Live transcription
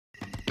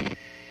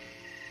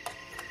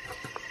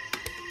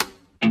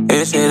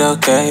Is it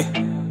okay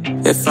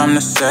if I'm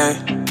to say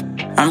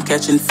I'm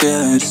catching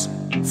feelings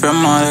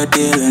from all the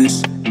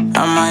dealings?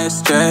 Am I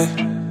astray?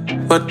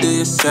 What do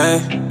you say?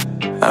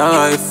 How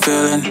are you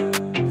feeling?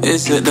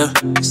 Is it the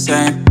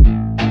same?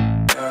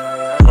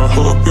 I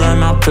hope you're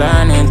not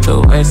planning to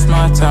waste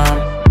my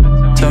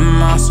time. To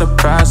my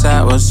surprise,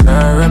 that was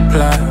her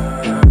reply.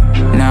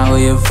 Now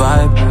we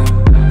vibe.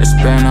 It's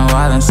been a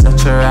while and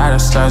such a ride, the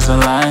stars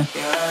align.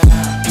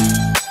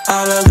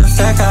 I love the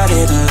fact I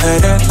didn't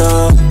let her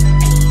go.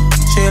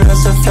 She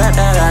loves the fact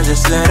that I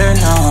just let her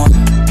know.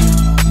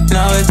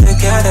 Now we're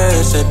together,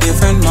 it's a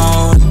different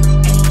mode.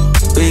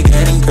 We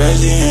getting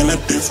crazy in a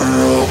different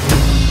role.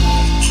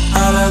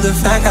 I love the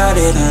fact I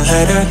didn't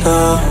let her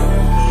go.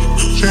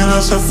 She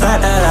loves the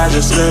fact that I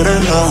just let her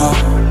know.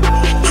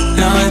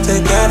 Now we're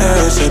together,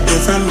 it's a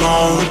different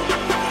mode.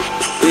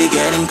 We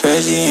getting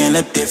crazy in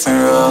a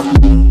different role.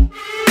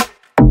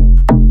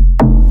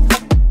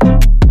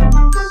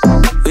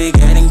 We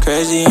getting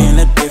crazy in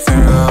a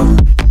different role.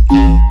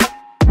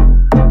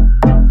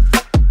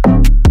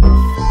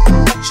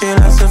 She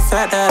loves the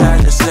fact that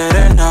I just let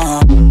her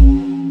know.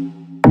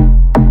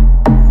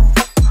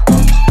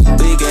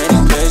 We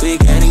getting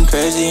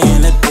crazy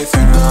in a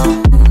different role.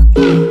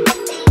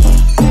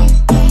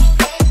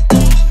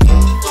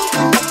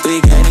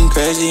 We getting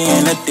crazy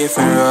in a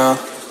different role.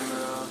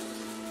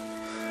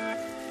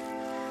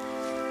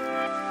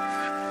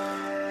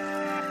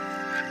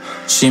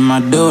 She my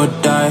do or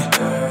die,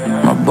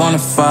 my bona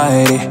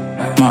fide.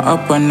 My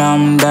up when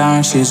I'm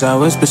down, she's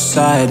always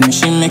beside me.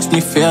 She makes me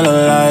feel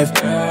alive,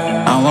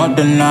 I won't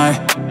deny.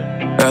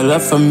 Her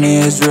love for me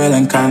is real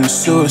and kinda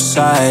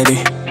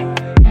suicide-y.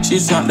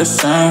 She's not the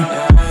same,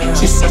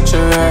 she's such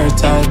a rare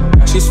type.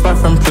 She's far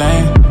from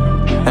plain,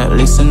 at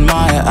least in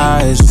my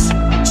eyes.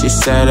 She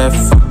said if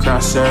I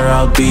cross her,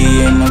 I'll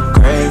be in the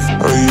grave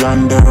or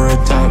under her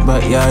type,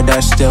 but yeah,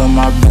 that's still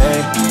my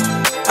babe.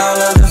 I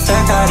love the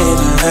fact I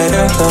didn't let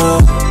her go.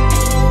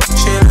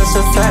 She loves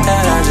the fact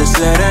that I just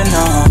let her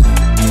know.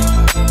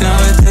 Now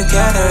we're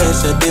together,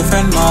 it's a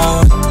different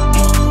mode.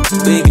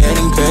 We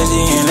getting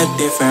crazy in a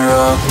different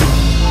role.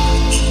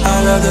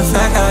 I love the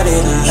fact I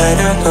didn't let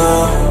her go.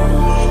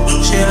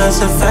 She loves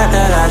the fact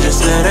that I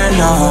just let her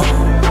know.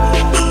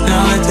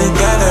 Now we're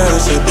together,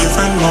 it's a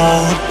different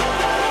mode.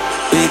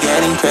 We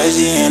getting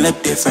crazy in a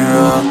different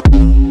role.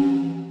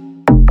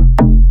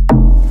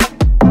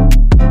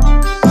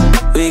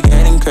 We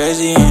getting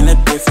crazy in a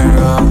different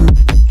role.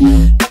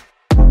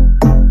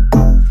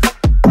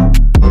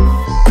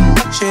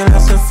 She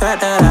loves the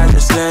fact that I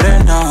just let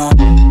her know.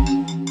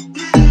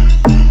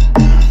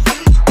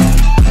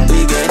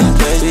 We getting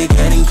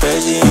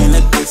crazy in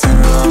a different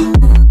role.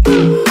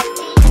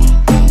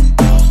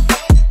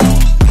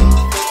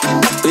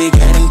 We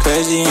getting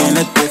crazy in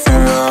a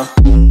different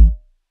role.